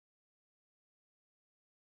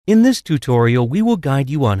In this tutorial, we will guide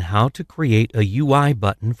you on how to create a UI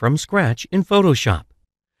button from scratch in Photoshop.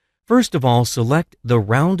 First of all, select the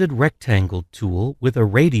rounded rectangle tool with a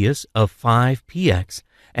radius of 5 px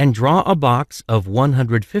and draw a box of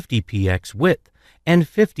 150 px width and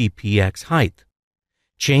 50 px height.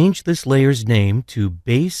 Change this layer's name to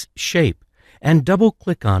Base Shape and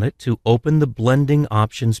double-click on it to open the Blending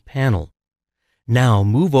Options panel. Now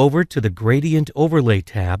move over to the Gradient Overlay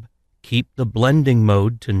tab. Keep the blending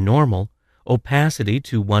mode to normal, opacity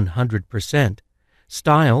to 100%,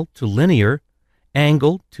 style to linear,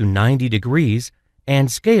 angle to 90 degrees,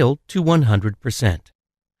 and scale to 100%.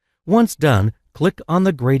 Once done, click on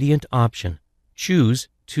the gradient option. Choose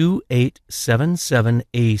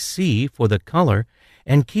 2877AC for the color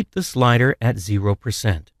and keep the slider at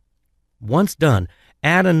 0%. Once done,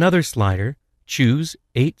 add another slider. Choose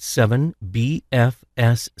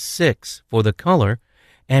 87BFS6 for the color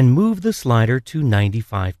and move the slider to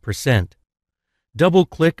 95%.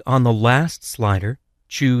 Double-click on the last slider,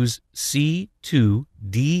 choose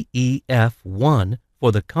C2DEF1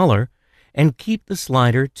 for the color, and keep the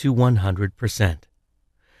slider to 100%.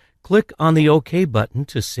 Click on the OK button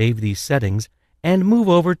to save these settings and move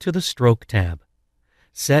over to the Stroke tab.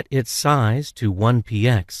 Set its size to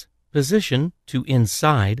 1px, position to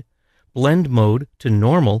inside, blend mode to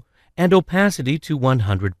normal, and opacity to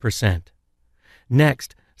 100%.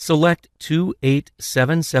 Next, select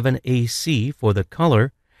 2877AC for the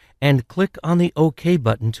color and click on the OK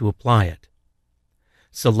button to apply it.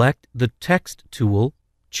 Select the Text tool,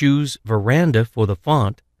 choose Veranda for the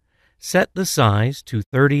font, set the size to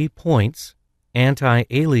 30 points,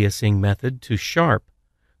 anti-aliasing method to sharp,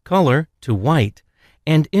 color to white,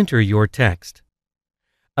 and enter your text.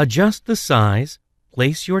 Adjust the size,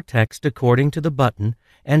 place your text according to the button,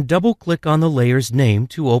 and double-click on the layer's name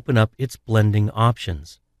to open up its blending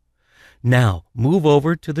options. Now, move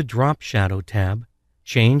over to the Drop Shadow tab,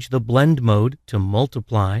 change the blend mode to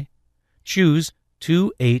Multiply, choose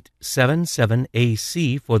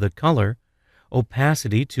 2877AC for the color,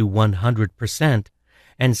 opacity to 100%,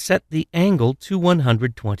 and set the angle to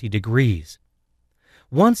 120 degrees.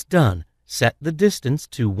 Once done, set the distance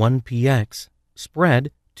to 1px,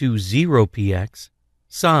 spread to 0px,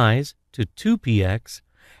 size to 2px,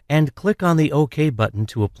 and click on the OK button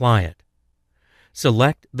to apply it.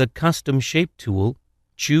 Select the Custom Shape tool,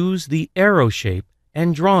 choose the arrow shape,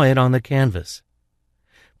 and draw it on the canvas.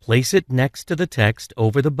 Place it next to the text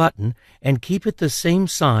over the button and keep it the same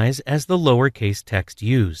size as the lowercase text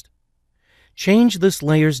used. Change this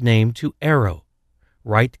layer's name to Arrow.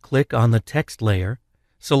 Right-click on the text layer,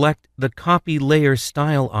 select the Copy Layer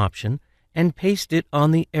Style option, and paste it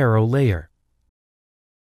on the arrow layer.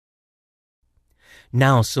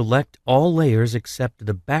 Now select all layers except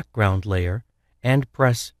the background layer and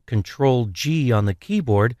press Ctrl-G on the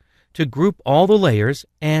keyboard to group all the layers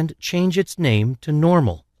and change its name to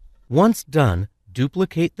Normal. Once done,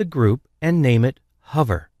 duplicate the group and name it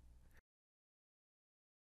Hover.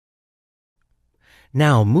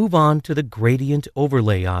 Now move on to the Gradient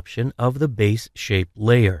Overlay option of the Base Shape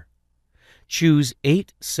layer. Choose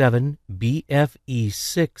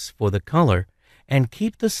 87BFE6 for the color and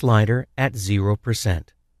keep the slider at 0%.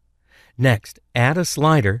 Next, add a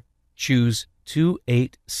slider, choose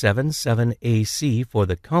 2877AC for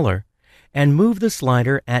the color, and move the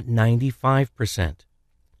slider at 95%.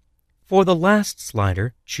 For the last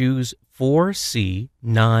slider, choose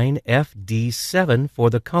 4C9FD7 for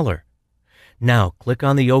the color. Now click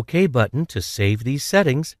on the OK button to save these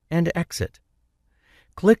settings and exit.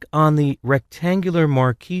 Click on the Rectangular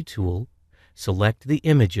Marquee tool, select the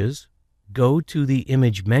images, go to the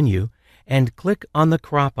Image menu, and click on the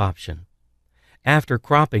Crop option. After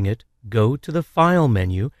cropping it, go to the File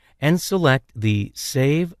menu and select the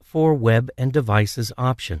Save for Web and Devices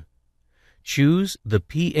option. Choose the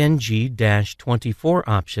PNG-24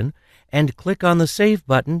 option and click on the Save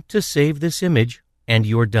button to save this image, and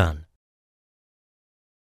you're done.